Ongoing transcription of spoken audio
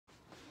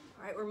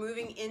right, we're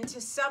moving into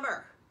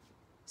summer.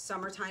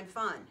 Summertime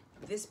fun.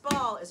 This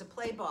ball is a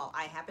play ball.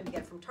 I happen to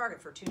get it from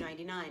Target for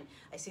 $2.99.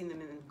 I've seen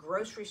them in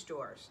grocery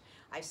stores.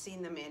 I've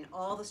seen them in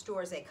all the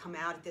stores. They come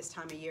out at this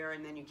time of year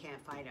and then you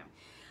can't find them.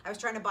 I was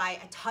trying to buy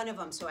a ton of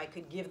them so I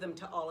could give them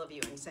to all of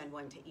you and send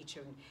one to each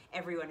and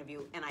every one of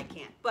you, and I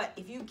can't. But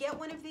if you get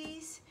one of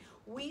these,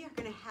 we are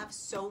gonna have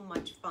so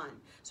much fun.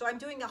 So I'm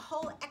doing a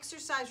whole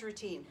exercise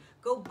routine.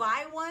 Go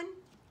buy one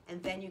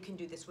and then you can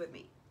do this with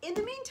me. In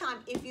the meantime,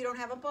 if you don't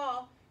have a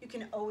ball, you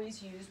can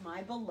always use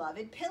my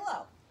beloved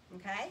pillow,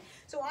 okay?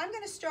 So I'm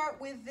gonna start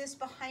with this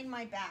behind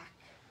my back.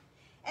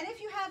 And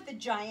if you have the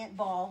giant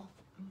ball,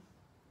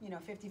 you know,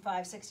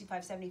 55,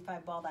 65,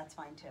 75 ball, that's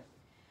fine too.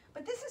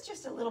 But this is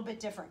just a little bit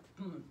different.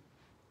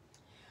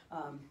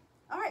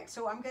 All right,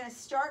 so I'm gonna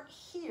start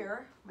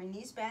here, my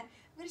knees bent.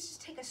 I'm gonna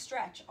just take a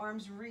stretch.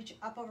 Arms reach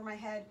up over my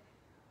head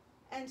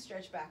and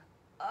stretch back.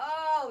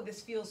 Oh,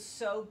 this feels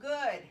so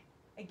good.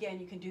 Again,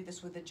 you can do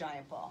this with a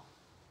giant ball.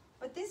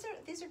 But these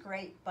are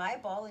great. Buy a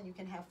ball and you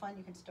can have fun.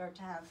 You can start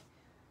to have,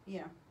 you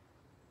know,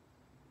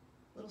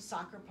 little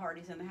soccer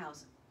parties in the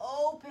house.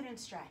 Open and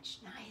stretch,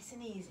 nice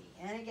and easy.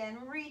 And again,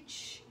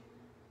 reach.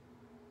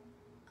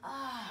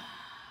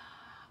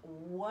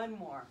 One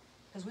more,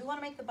 because we want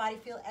to make the body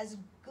feel as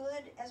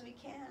good as we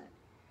can.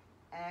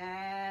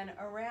 And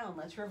around,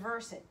 let's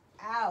reverse it.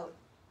 Out,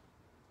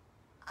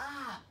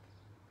 up,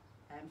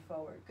 and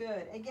forward.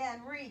 Good.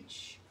 Again,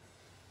 reach.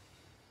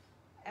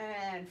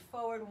 And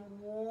forward,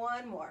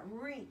 one more.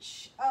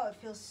 Reach. Oh, it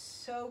feels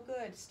so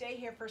good. Stay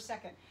here for a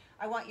second.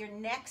 I want your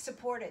neck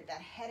supported.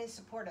 That head is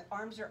supported.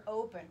 Arms are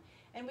open.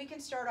 And we can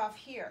start off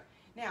here.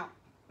 Now,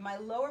 my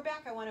lower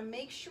back, I want to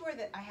make sure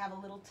that I have a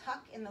little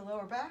tuck in the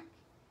lower back.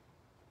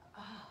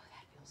 Oh,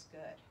 that feels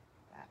good.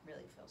 That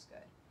really feels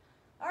good.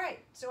 All right,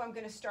 so I'm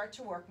going to start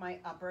to work my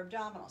upper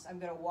abdominals. I'm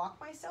going to walk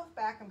myself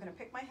back. I'm going to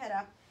pick my head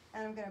up,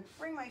 and I'm going to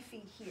bring my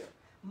feet here.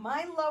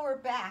 My lower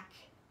back,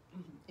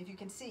 if you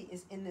can see,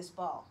 is in this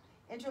ball.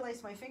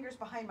 Interlace my fingers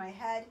behind my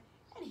head,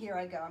 and here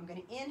I go. I'm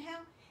going to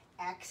inhale,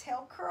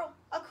 exhale, curl,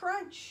 a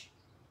crunch.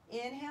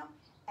 Inhale,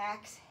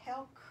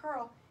 exhale,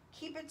 curl.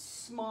 Keep it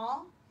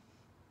small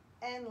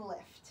and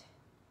lift.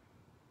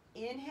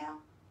 Inhale,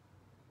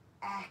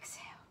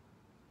 exhale.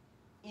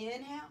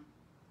 Inhale,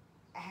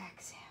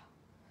 exhale.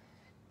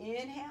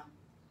 Inhale,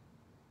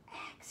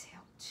 exhale.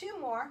 Two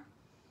more.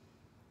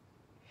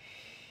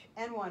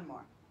 And one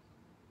more.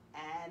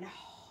 And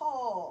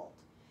hold.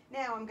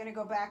 Now I'm going to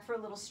go back for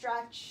a little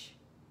stretch.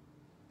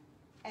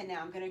 And now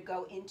I'm going to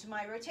go into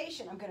my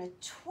rotation. I'm going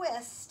to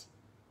twist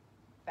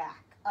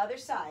back. Other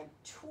side.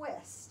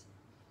 Twist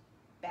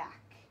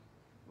back.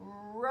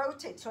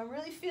 Rotate. So I'm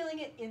really feeling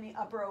it in the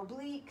upper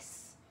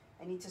obliques.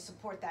 I need to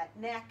support that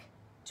neck.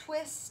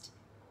 Twist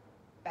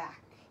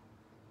back.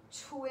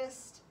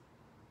 Twist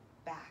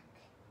back.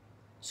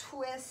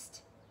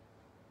 Twist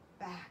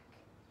back.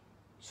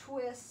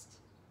 Twist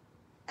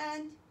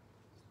and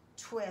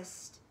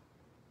twist.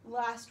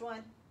 Last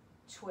one.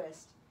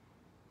 Twist.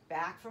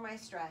 Back for my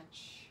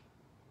stretch.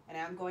 And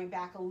I'm going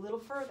back a little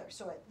further.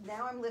 So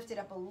now I'm lifted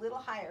up a little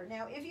higher.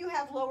 Now, if you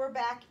have lower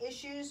back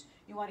issues,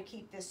 you want to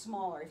keep this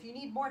smaller. If you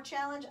need more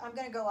challenge, I'm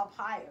going to go up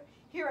higher.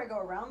 Here I go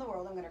around the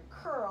world. I'm going to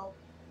curl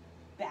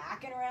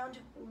back and around.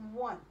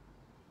 One.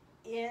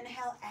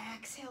 Inhale,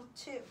 exhale,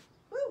 two.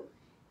 Woo.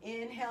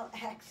 Inhale,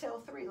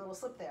 exhale, three. Little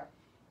slip there.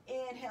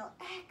 Inhale,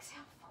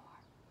 exhale,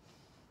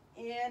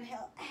 four.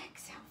 Inhale,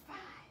 exhale, five.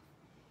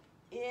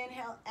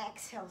 Inhale,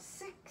 exhale,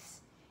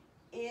 six.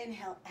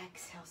 Inhale,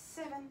 exhale,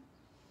 seven.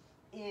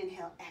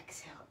 Inhale,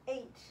 exhale,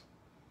 8.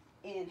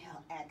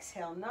 Inhale,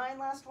 exhale, 9.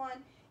 Last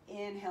one.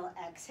 Inhale,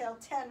 exhale,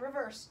 10.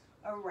 Reverse.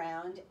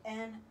 Around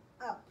and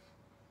up.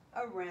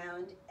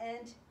 Around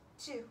and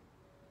 2.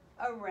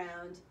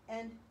 Around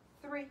and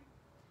 3.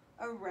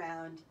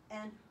 Around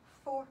and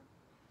 4.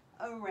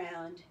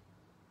 Around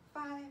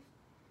 5.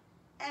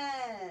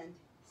 And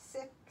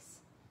 6.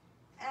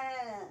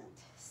 And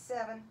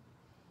 7.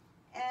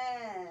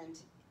 And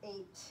 8.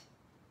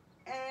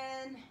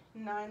 And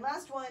 9.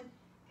 Last one.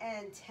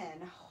 And 10.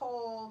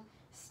 Hold.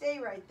 Stay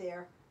right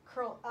there.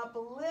 Curl up a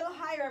little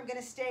higher. I'm going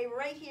to stay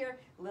right here.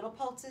 Little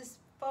pulses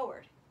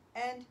forward.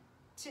 And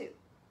 2.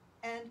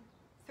 And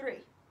 3.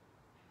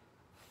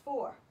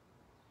 4.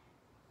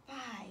 5.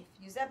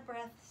 Use that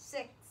breath.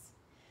 6.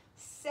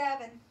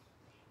 7.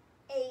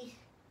 8.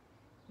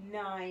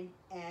 9.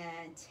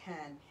 And 10.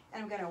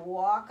 And I'm going to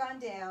walk on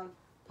down,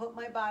 put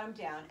my bottom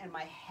down, and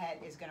my head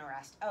is going to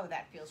rest. Oh,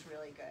 that feels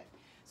really good.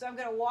 So I'm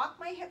going to walk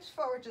my hips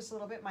forward just a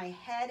little bit. My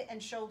head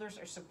and shoulders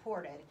are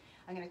supported.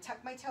 I'm going to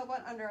tuck my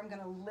tailbone under. I'm going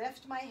to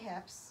lift my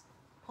hips,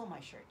 pull my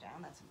shirt down.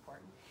 That's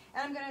important.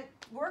 And I'm going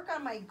to work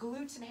on my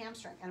glutes and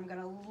hamstring. And I'm going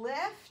to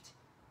lift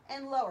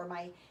and lower.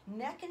 My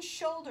neck and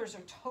shoulders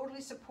are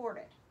totally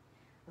supported.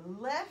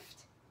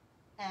 Lift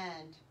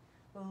and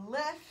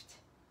lift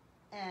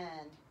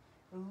and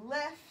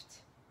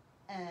lift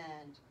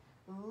and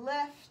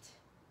lift.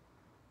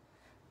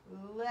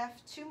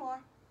 Lift. 2 more.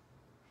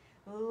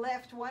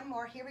 Lift. 1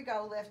 more. Here we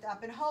go. Lift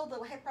up and hold.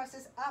 Little hip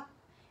presses up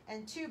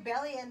and 2.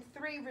 Belly and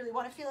 3. Really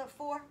want to feel it.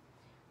 4,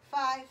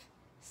 5,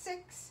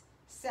 6,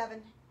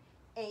 7,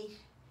 8,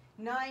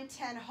 9,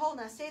 10. Hold.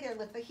 Now stay there.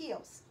 Lift the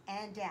heels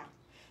and down.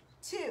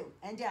 2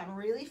 and down.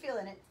 Really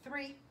feeling it.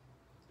 3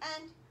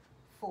 and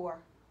 4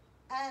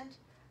 and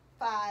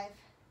 5,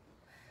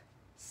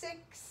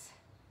 6,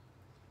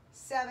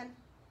 7,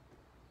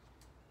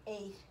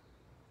 8,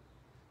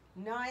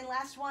 9.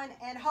 Last one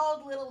and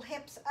hold. Little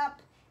hips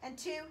up and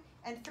 2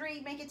 and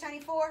 3. Make it tiny.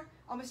 4.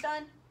 Almost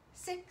done.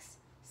 6,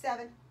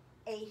 7,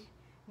 8,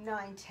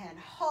 9, 10.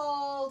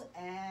 Hold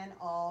and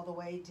all the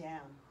way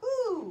down.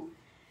 Woo!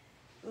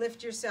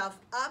 Lift yourself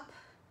up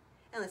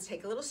and let's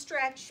take a little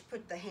stretch.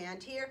 Put the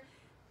hand here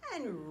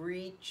and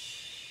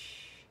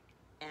reach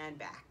and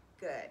back.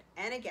 Good.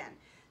 And again,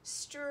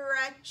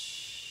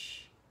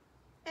 stretch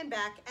and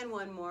back and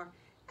one more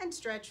and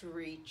stretch,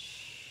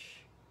 reach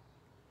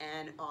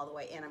and all the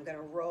way in. I'm going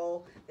to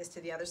roll this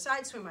to the other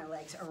side, swing my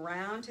legs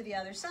around to the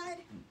other side.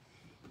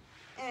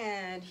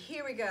 And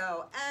here we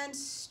go. And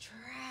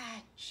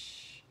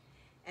stretch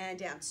and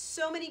down.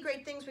 So many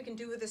great things we can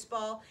do with this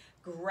ball.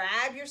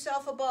 Grab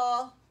yourself a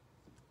ball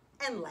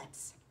and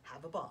let's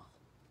have a ball.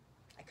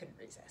 I couldn't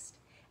resist.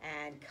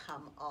 And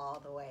come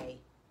all the way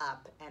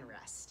up and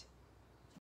rest.